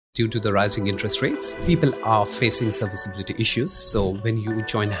Due to the rising interest rates, people are facing serviceability issues. So when you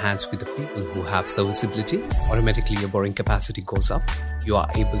join hands with the people who have serviceability, automatically your borrowing capacity goes up. You are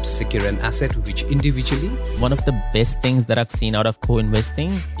able to secure an asset which individually. One of the best things that I've seen out of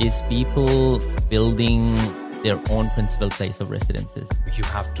co-investing is people building their own principal place of residences. You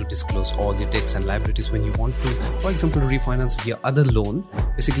have to disclose all your debts and liabilities when you want to, for example, refinance your other loan.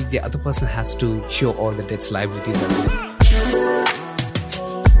 Basically, the other person has to show all the debts, liabilities, and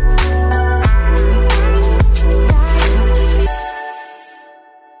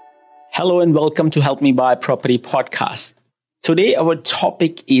Hello and welcome to Help Me Buy Property podcast. Today, our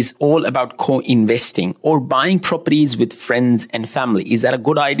topic is all about co-investing or buying properties with friends and family. Is that a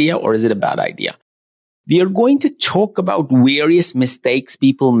good idea or is it a bad idea? We are going to talk about various mistakes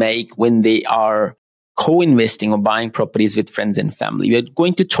people make when they are co-investing or buying properties with friends and family. We're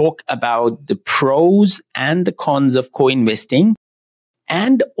going to talk about the pros and the cons of co-investing.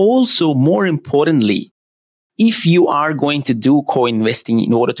 And also, more importantly, if you are going to do co-investing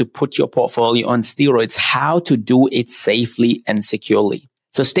in order to put your portfolio on steroids, how to do it safely and securely.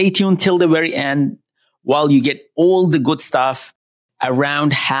 So stay tuned till the very end while you get all the good stuff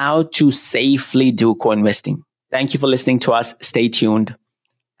around how to safely do co-investing. Thank you for listening to us. Stay tuned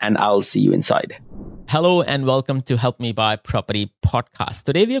and I'll see you inside. Hello and welcome to Help Me Buy Property podcast.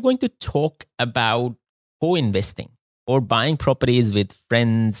 Today we are going to talk about co-investing or buying properties with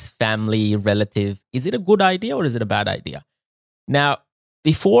friends, family, relative. Is it a good idea or is it a bad idea? Now,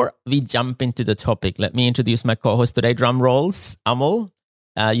 before we jump into the topic, let me introduce my co-host today, drum rolls, Amol.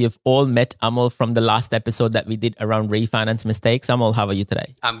 You've all met Amol from the last episode that we did around refinance mistakes. Amol, how are you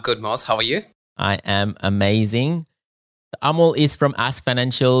today? I'm good, Moz. How are you? I am amazing. Amol is from Ask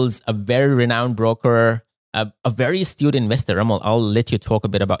Financials, a very renowned broker, a very astute investor. Amol, I'll let you talk a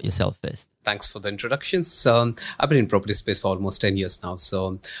bit about yourself first. Thanks for the introduction. So I've been in property space for almost 10 years now.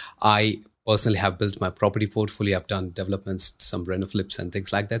 So I personally have built my property portfolio. I've done developments, some reno flips and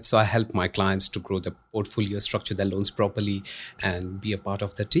things like that. So I help my clients to grow their portfolio, structure their loans properly, and be a part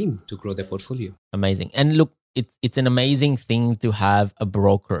of the team to grow their portfolio. Amazing. And look, it's an amazing thing to have a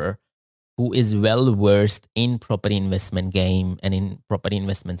broker who is well versed in property investment game and in property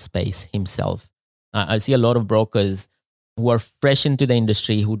investment space himself. I see a lot of brokers who are fresh into the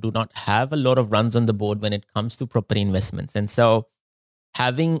industry who do not have a lot of runs on the board when it comes to property investments. And so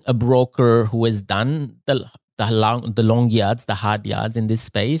having a broker who has done the long yards, the hard yards in this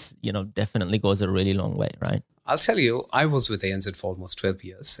space, definitely goes a really long way, right? I'll tell you, I was with ANZ for almost 12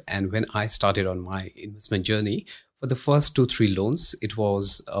 years. And when I started on my investment journey, for the first 2-3 loans, it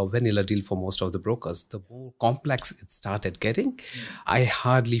was a vanilla deal for most of the brokers. The more complex it started getting, I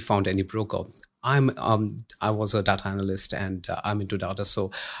hardly found any broker. I was a data analyst and I'm into data.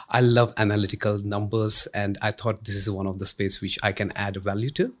 So I love analytical numbers. And I thought this is one of the space which I can add value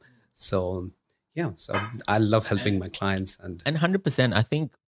to. So I love helping my clients. And 100%, I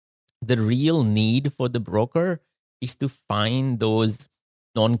think the real need for the broker is to find those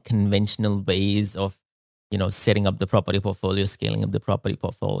non-conventional ways of, setting up the property portfolio, scaling up the property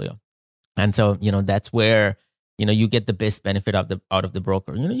portfolio. And so, that's where you get the best benefit out of the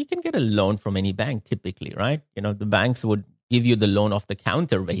broker. You can get a loan from any bank typically, right? The banks would give you the loan off the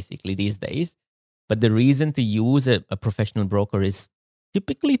counter basically these days. But the reason to use a professional broker is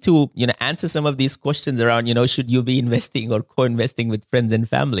typically to, answer some of these questions around, should you be investing or co-investing with friends and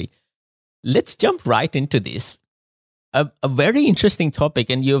family? Let's jump right into this. A very interesting topic,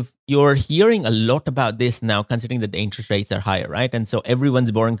 and you're hearing a lot about this now, considering that the interest rates are higher, right? And so everyone's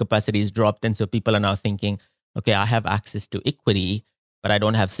borrowing capacity is dropped, and so people are now thinking, okay, I have access to equity, but I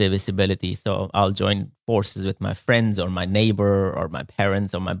don't have serviceability. So I'll join forces with my friends or my neighbor or my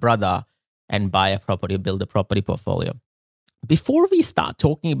parents or my brother and buy a property, build a property portfolio. Before we start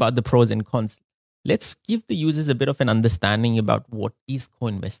talking about the pros and cons, let's give the users a bit of an understanding about what is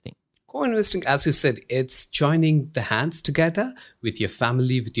co-investing. Co-investing, as you said, it's joining the hands together with your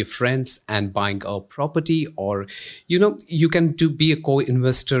family, with your friends, and buying a property. Or, you can be a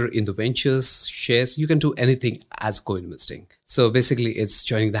co-investor in the ventures, shares. You can do anything as co-investing. So basically, it's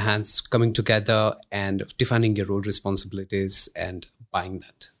joining the hands, coming together, and defining your role responsibilities and buying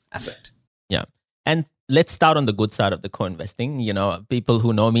that asset. Yeah. And let's start on the good side of the co-investing. People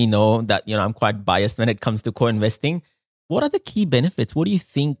who know me know that, I'm quite biased when it comes to co-investing. What are the key benefits? What do you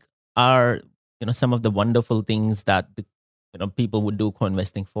think are some of the wonderful things that people would do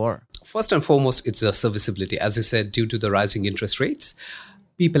co-investing for? First and foremost, it's the serviceability. As you said, due to the rising interest rates,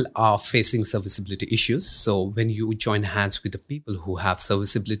 people are facing serviceability issues. So when you join hands with the people who have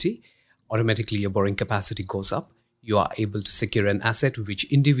serviceability, automatically your borrowing capacity goes up. You are able to secure an asset which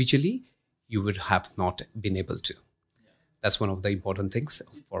individually you would have not been able to. That's one of the important things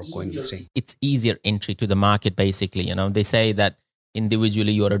for co-investing. It's easier entry to the market, basically. They say that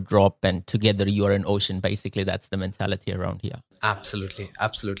individually you're a drop and together you're an ocean. Basically, that's the mentality around here. Absolutely.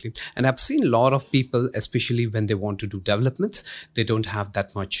 And I've seen a lot of people, especially when they want to do developments, they don't have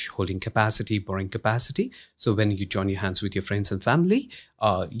that much holding capacity, borrowing capacity. So when you join your hands with your friends and family,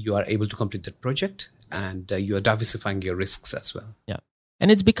 you are able to complete that project, and you are diversifying your risks as well. Yeah. And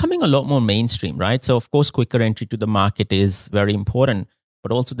it's becoming a lot more mainstream, right? So of course, quicker entry to the market is very important,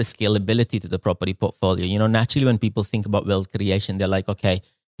 but also the scalability to the property portfolio. Naturally, when people think about wealth creation, they're like, okay,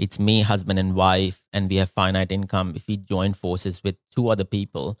 it's me, husband and wife, and we have finite income. If we join forces with 2 other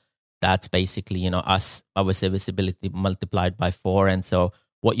people, that's basically, us, our serviceability multiplied by 4. And so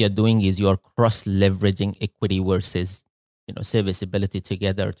what you're doing is you're cross-leveraging equity versus, serviceability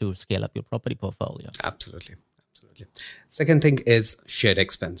together to scale up your property portfolio. Absolutely. Second thing is shared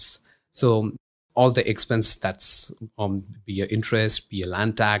expense. So all the expense that's be your interest, be your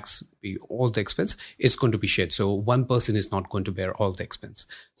land tax, be all the expense, it's going to be shared. So one person is not going to bear all the expense.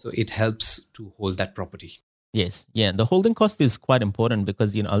 So it helps to hold that property. Yes. Yeah. The holding cost is quite important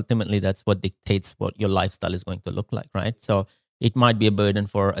because, ultimately that's what dictates what your lifestyle is going to look like, right? So it might be a burden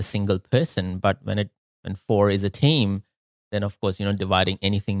for a single person, but when 4 is a team, then of course, dividing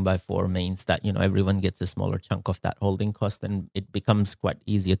anything by 4 means that, everyone gets a smaller chunk of that holding cost, and it becomes quite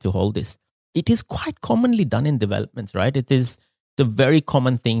easier to hold this. It is quite commonly done in developments, right? It's a very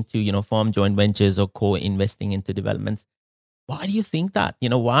common thing to, form joint ventures or co-investing into developments. Why do you think that?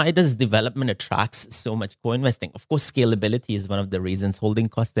 Why does development attracts so much co-investing? Of course, scalability is one of the reasons. Holding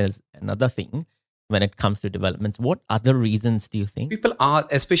cost is another thing when it comes to developments. What other reasons do you think? People are,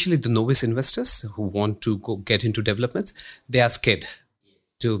 especially the novice investors who want to get into developments, they are scared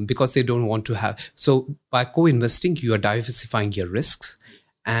because they don't want to have. So by co-investing, you are diversifying your risks.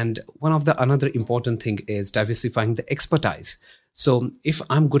 And another important thing is diversifying the expertise. So if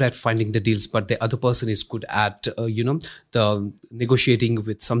I'm good at finding the deals, but the other person is good at, the negotiating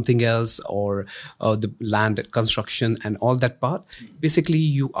with something else, or the land construction and all that part, basically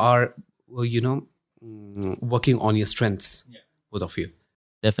you are, working on your strengths, both of you.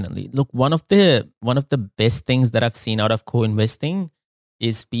 Definitely. Look, one of the best things that I've seen out of co-investing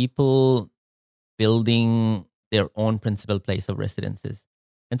is people building their own principal place of residences.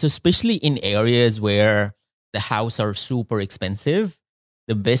 And so especially in areas where the houses are super expensive,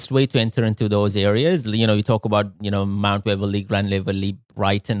 the best way to enter into those areas, you talk about, Mount Waverly, Grand Waverly,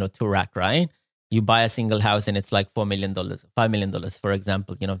 Brighton or Toorak, right? You buy a single house and it's like $4 million, $5 million, for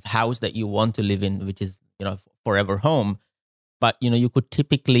example, house that you want to live in, which is, forever home. But, you could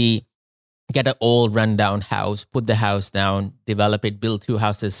typically get an old rundown house, put the house down, develop it, build 2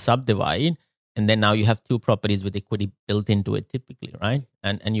 houses, subdivide. And then now you have 2 properties with equity built into it typically, right?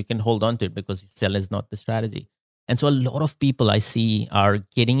 And you can hold on to it because sell is not the strategy. And so a lot of people I see are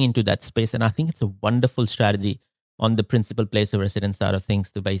getting into that space. And I think it's a wonderful strategy on the principal place of residence side of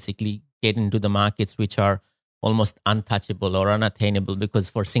things to basically get into the markets which are almost untouchable or unattainable, because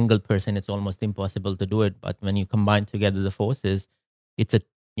for a single person, it's almost impossible to do it. But when you combine together the forces, it's a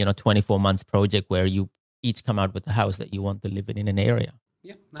 24 months project where you each come out with a house that you want to live in an area.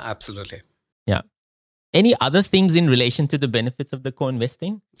 Yeah, absolutely. Yeah. Any other things in relation to the benefits of the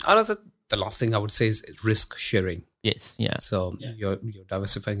co-investing? The last thing I would say is risk sharing. Yes. Yeah. So you're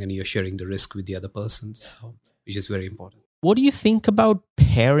diversifying and you're sharing the risk with the other person, which is very important. What do you think about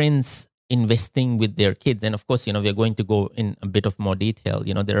parents investing with their kids? And of course, we're going to go in a bit of more detail.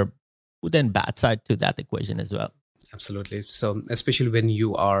 There are good and bad side to that equation as well. Absolutely. So especially when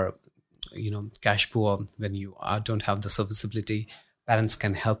you are, cash poor, when you don't have the serviceability, parents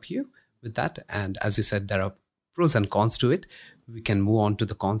can help you with that. And as you said, there are pros and cons to it. We can move on to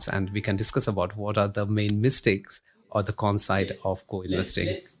the cons and we can discuss about what are the main mistakes or the con side of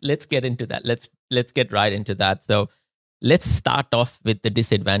co-investing. Let's get into that. Let's get right into that. So let's start off with the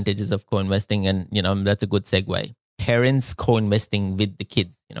disadvantages of co-investing, and that's a good segue. Parents co-investing with the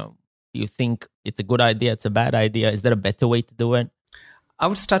kids. Do you think it's a good idea? It's a bad idea? Is there a better way to do it? I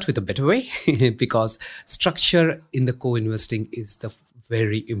would start with a better way because structure in the co-investing is the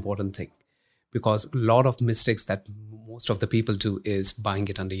very important thing. Because a lot of mistakes that most of the people do is buying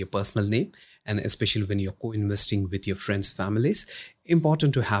it under your personal name, and especially when you're co-investing with your friends, families,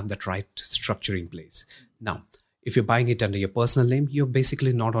 important to have that right structure in place. Now, if you're buying it under your personal name, you're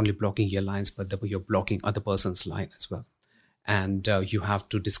basically not only blocking your lines, but you're blocking other person's line as well. And you have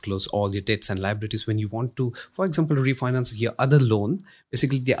to disclose all your debts and liabilities when you want to, for example, refinance your other loan.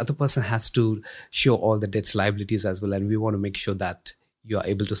 Basically, the other person has to show all the debts, liabilities as well. And we want to make sure that you are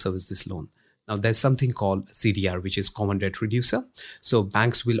able to service this loan. Now, there's something called CDR, which is common debt reducer. So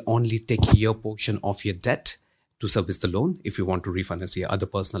banks will only take your portion of your debt to service the loan if you want to refinance your other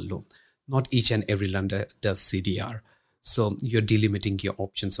personal loan. Not each and every lender does CDR. So you're delimiting your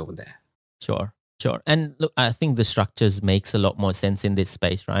options over there. Sure. And look, I think the structures makes a lot more sense in this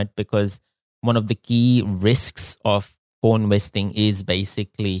space, right? Because one of the key risks of co-investing is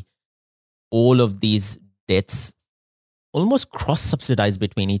basically all of these debts almost cross-subsidized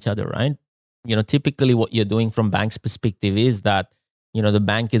between each other, right? Typically what you're doing from bank's perspective is that, the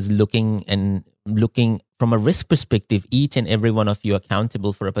bank is looking from a risk perspective, each and every one of you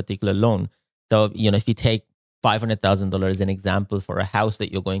accountable for a particular loan. So, if you take $500,000 as an example for a house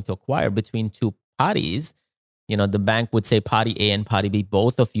that you're going to acquire between two parties, the bank would say party A and party B,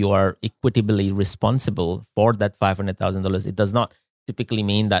 both of you are equitably responsible for that $500,000. It does not typically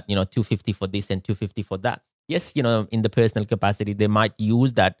mean that, 250 for this and 250 for that. Yes, in the personal capacity, they might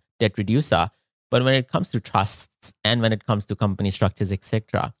use that debt reducer. But when it comes to trusts and when it comes to company structures,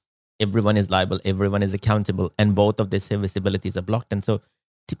 etc., everyone is liable, everyone is accountable, and both of their serviceabilities are blocked. And so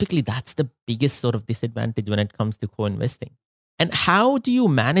typically that's the biggest sort of disadvantage when it comes to co-investing. And how do you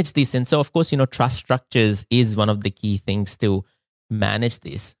manage this? And so, of course, trust structures is one of the key things to manage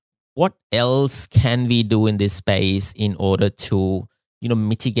this. What else can we do in this space in order to,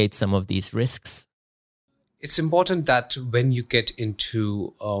 mitigate some of these risks? It's important that when you get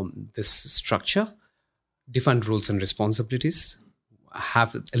into this structure, define rules and responsibilities,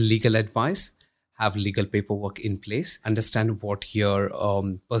 have legal advice, have legal paperwork in place, understand what your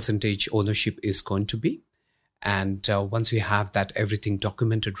percentage ownership is going to be. And once you have that, everything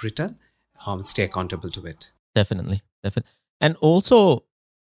documented, written, stay accountable to it. Definitely. And also,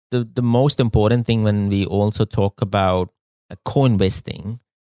 the most important thing when we also talk about co-investing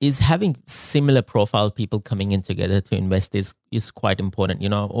is having similar profile people coming in together to invest is quite important.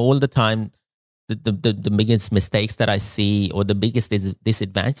 All the time, the biggest mistakes that I see, or the biggest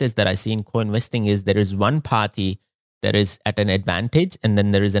disadvantages that I see in co-investing, is there is one party that is at an advantage, and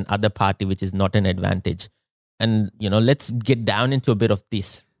then there is another party which is not an advantage. And, let's get down into a bit of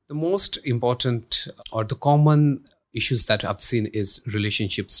this. The most important or the common issues that I've seen is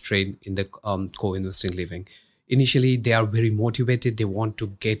relationship strain in the co-investing living. Initially, they are very motivated. They want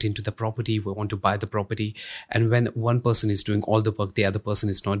to get into the property. We want to buy the property. And when one person is doing all the work, the other person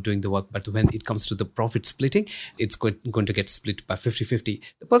is not doing the work. But when it comes to the profit splitting, it's going to get split by 50-50.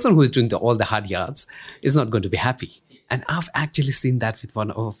 The person who is doing all the hard yards is not going to be happy. And I've actually seen that with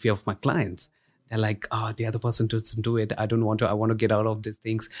a few of my clients. They're like, the other person doesn't do it. I don't want to. I want to get out of these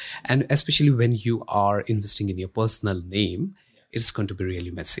things. And especially when you are investing in your personal name, it's going to be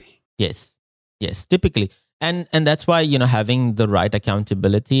really messy. Yes, typically. And that's why, having the right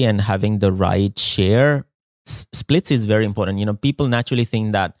accountability and having the right share splits is very important. People naturally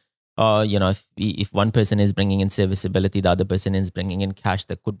think that, if one person is bringing in serviceability, the other person is bringing in cash,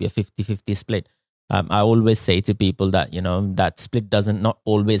 there could be a 50-50 split. I always say to people that, that split doesn't not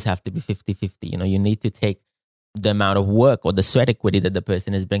always have to be 50-50. You need to take the amount of work or the sweat equity that the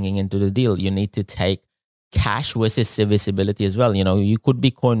person is bringing into the deal. You need to take cash versus serviceability as well. You could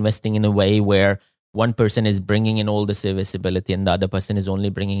be co-investing in a way where one person is bringing in all the serviceability and the other person is only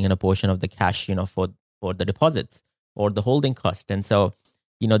bringing in a portion of the cash, for the deposits or the holding cost. And so,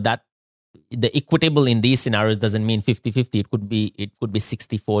 that the equitable in these scenarios doesn't mean 50-50. It could be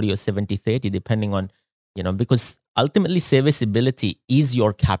 60-40 or 70-30, depending on, because ultimately serviceability is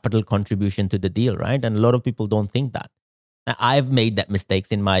your capital contribution to the deal, right? And a lot of people don't think that. Now, I've made that mistakes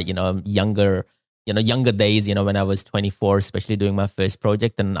in my, younger days, when I was 24, especially doing my first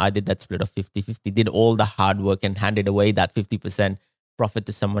project, and I did that split of 50-50, did all the hard work and handed away that 50% profit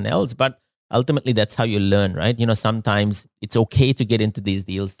to someone else. But ultimately, that's how you learn, right? Sometimes it's okay to get into these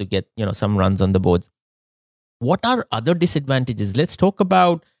deals to get, some runs on the boards. What are other disadvantages? Let's talk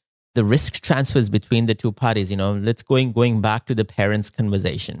about the risk transfers between the two parties. Let's going back to the parents'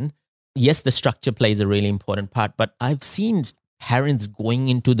 conversation. Yes, the structure plays a really important part, but I've seen parents going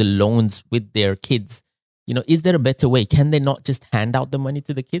into the loans with their kids. Is there a better way? Can they not just hand out the money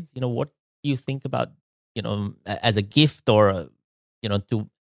to the kids? What do you think about, as a gift or, to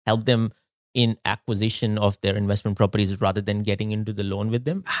help them in acquisition of their investment properties rather than getting into the loan with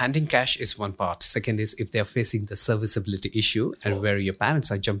them? Handing cash is one part. Second is if they're facing the serviceability issue and where your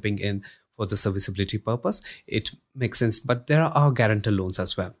parents are jumping in for the serviceability purpose, it makes sense. But there are guarantor loans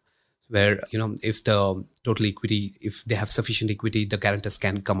as well, where, if the total equity, if they have sufficient equity, the guarantors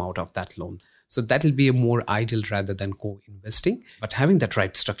can come out of that loan. So that will be a more ideal rather than co-investing. But having that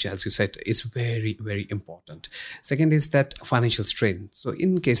right structure, as you said, is very, very important. Second is that financial strain. So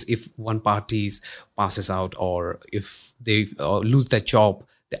in case if one party passes out or if they lose their job,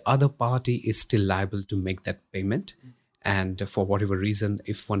 the other party is still liable to make that payment. And for whatever reason,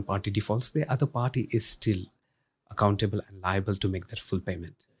 if one party defaults, the other party is still accountable and liable to make that full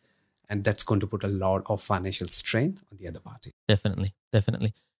payment. And that's going to put a lot of financial strain on the other party. Definitely.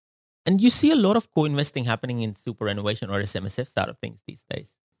 And you see a lot of co-investing happening in superannuation or SMSF side of things these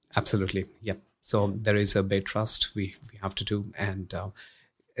days. Absolutely. Yeah. So there is a Bay Trust we have to do. And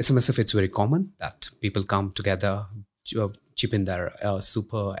SMSF, it's very common that people come together, chip in their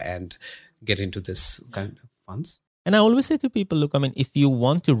super and get into this kind of funds. And I always say to people, look, I mean, if you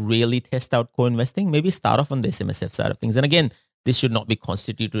want to really test out co-investing, maybe start off on the SMSF side of things. And again, this should not be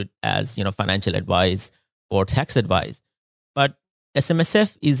constituted as, financial advice or tax advice. But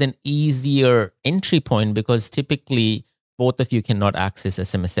SMSF is an easier entry point because typically both of you cannot access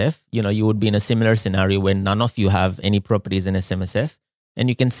SMSF. You would be in a similar scenario where none of you have any properties in SMSF, and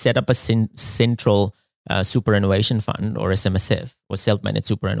you can set up a central superannuation fund or SMSF or self-managed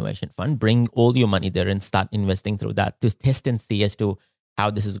superannuation fund, bring all your money there and start investing through that to test and see as to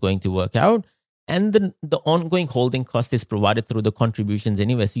how this is going to work out. And the ongoing holding cost is provided through the contributions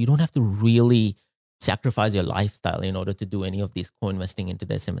anyway. So you don't have to really sacrifice your lifestyle in order to do any of these co-investing into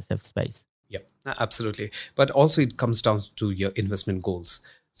the SMSF space. Yep, absolutely. But also it comes down to your investment goals.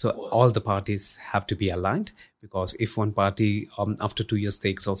 So all the parties have to be aligned, because if one party after 2 years they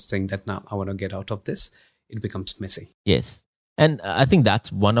exhaust saying that now I want to get out of this, it becomes messy. Yes. And I think that's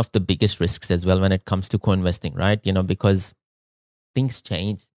one of the biggest risks as well when it comes to co-investing, right? Because things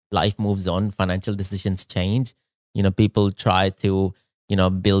change, life moves on, financial decisions change. People try to,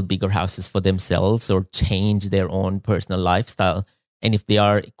 build bigger houses for themselves or change their own personal lifestyle. And if they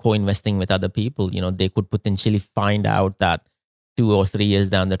are co-investing with other people, they could potentially find out that 2 or 3 years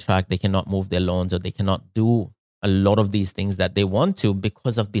down the track, they cannot move their loans or they cannot do a lot of these things that they want to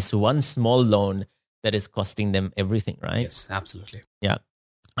because of this one small loan that is costing them everything, right? Yes, absolutely. Yeah.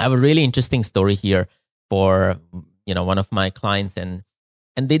 I have a really interesting story here for, one of my clients, and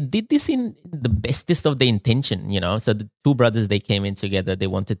they did this in the bestest of the intention, So the two brothers, they came in together. They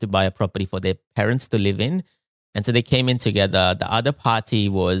wanted to buy a property for their parents to live in. And so they came in together. The other party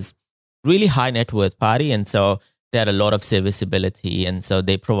was really high net worth party. And so they had a lot of serviceability. And so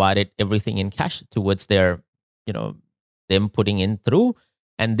they provided everything in cash towards their, them putting in through.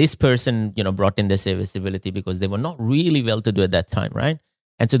 And this person, brought in the serviceability because they were not really well to do at that time, right?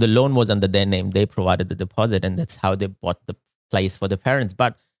 And so the loan was under their name. They provided the deposit, and that's how they bought the place for the parents.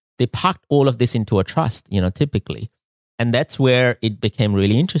 But they parked all of this into a trust, typically. And that's where it became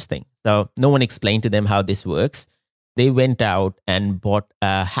really interesting. So no one explained to them how this works. They went out and bought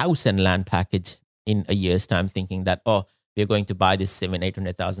a house and land package in a year's time, thinking that, we're going to buy this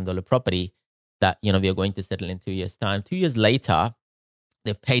 $700,000-$800,000 property that, we are going to settle in 2 years' time. 2 years later,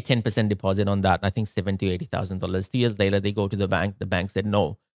 they've paid 10% deposit on that, I think $70,000 to $80,000. 2 years later, they go to the bank. The bank said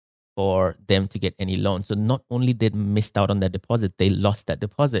no for them to get any loan. So not only they missed out on that deposit, they lost that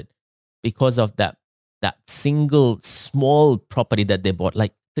deposit because of that single small property that they bought,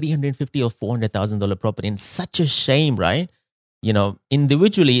 like $350,000 or $400,000 property. And such a shame, right?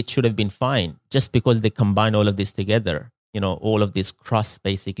 Individually, it should have been fine. Just because they combined all of this together, all of this cross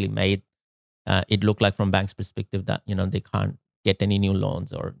basically made it look like from bank's perspective that, they can't get any new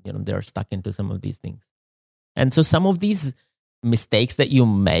loans, or, they're stuck into some of these things. And so some of these mistakes that you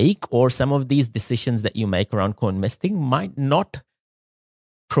make, or some of these decisions that you make around co-investing, might not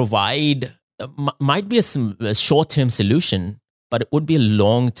provide, might be a short-term solution, but it would be a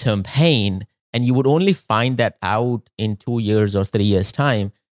long-term pain. And you would only find that out in 2 years or 3 years'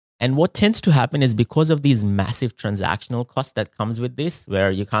 time. And what tends to happen is because of these massive transactional costs that comes with this,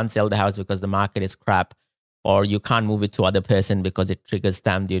 where you can't sell the house because the market is crap, or you can't move it to other person because it triggers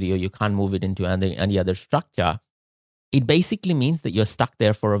stamp duty, or you can't move it into any other structure, it basically means that you're stuck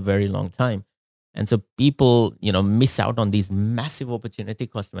there for a very long time. And so people, miss out on these massive opportunity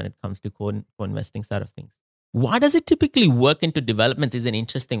costs when it comes to co-investing side of things. Why does it typically work into developments is an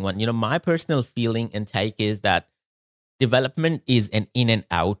interesting one. My personal feeling and take is that development is an in and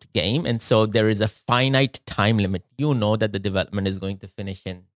out game. And so there is a finite time limit. You know that the development is going to finish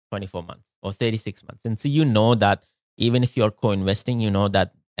in 24 months or 36 months. And so you know that even if you're co-investing, you know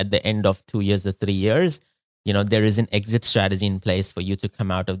that at the end of 2 years or 3 years, there is an exit strategy in place for you to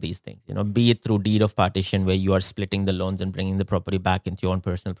come out of these things, be it through deed of partition, where you are splitting the loans and bringing the property back into your own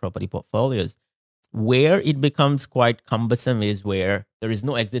personal property portfolios. Where it becomes quite cumbersome is where there is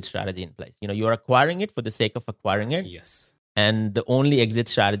no exit strategy in place. You're acquiring it for the sake of acquiring it. Yes. And the only exit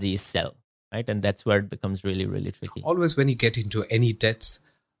strategy is sell, right? And that's where it becomes really, really tricky. Always when you get into any debts,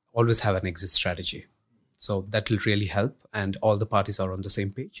 always have an exit strategy. So that will really help, and all the parties are on the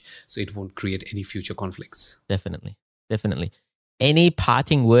same page. So it won't create any future conflicts. Definitely. Any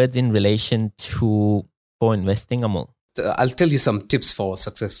parting words in relation to co-investing, Amol? I'll tell you some tips for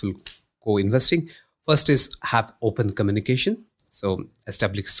successful co-investing. First is have open communication. So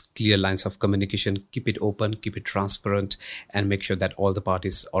establish clear lines of communication, keep it open, keep it transparent, and make sure that all the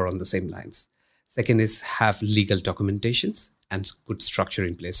parties are on the same lines. Second is have legal documentations and good structure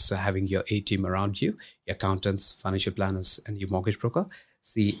in place. So having your A team around you, your accountants, financial planners, and your mortgage broker,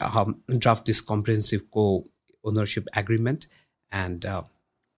 draft this comprehensive co-ownership agreement and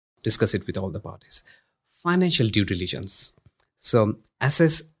discuss it with all the parties. Financial due diligence. So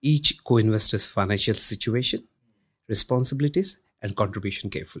assess each co-investor's financial situation, responsibilities, and contribution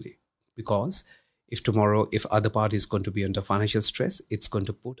carefully. Because if tomorrow, if other party is going to be under financial stress, it's going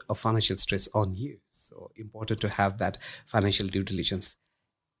to put a financial stress on you. So important to have that financial due diligence.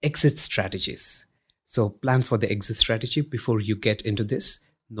 Exit strategies. So plan for the exit strategy before you get into this.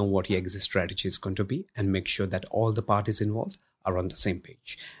 Know what your exit strategy is going to be and make sure that all the parties involved are on the same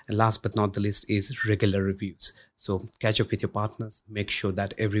page. And last but not the least is regular reviews. So catch up with your partners, make sure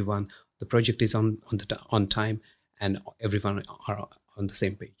that the project is on time and everyone are on the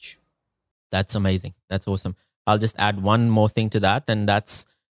same page. That's amazing. That's awesome. I'll just add one more thing to that, and that's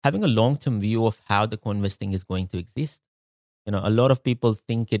having a long-term view of how the co-investing is going to exist. A lot of people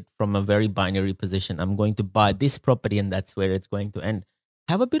think it from a very binary position. I'm going to buy this property and that's where it's going to end.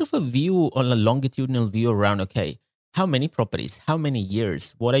 Have a bit of a view, on a longitudinal view around, okay, how many properties, how many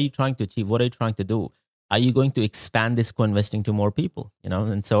years, what are you trying to achieve? What are you trying to do? Are you going to expand this co-investing to more people?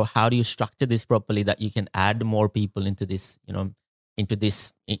 And so how do you structure this properly that you can add more people into this, into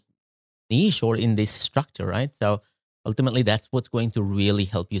this niche or in this structure, right? So ultimately, that's what's going to really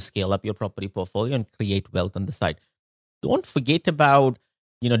help you scale up your property portfolio and create wealth on the side. Don't forget about,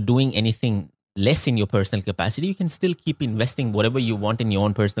 doing anything less in your personal capacity. You can still keep investing whatever you want in your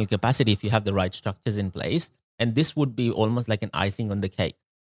own personal capacity if you have the right structures in place. And this would be almost like an icing on the cake.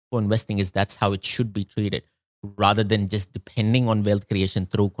 Co-investing that's how it should be treated, rather than just depending on wealth creation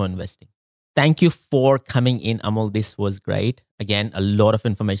through co-investing. Thank you for coming in, Amol. This was great. Again, a lot of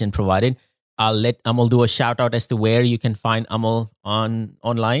information provided. I'll let Amol do a shout out as to where you can find Amol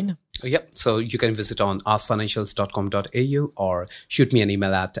online. Yep. So you can visit on askfinancials.com.au or shoot me an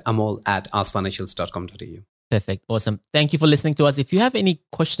email at amol@askfinancials.com.au. Perfect. Awesome. Thank you for listening to us. If you have any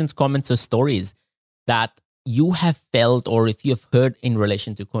questions, comments, or stories that you have felt, or if you have heard in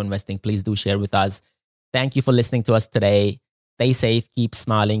relation to co-investing, please do share with us. Thank you for listening to us today. Stay safe, keep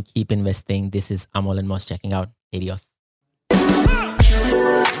smiling, keep investing. This is Amol and Moss checking out. Adios.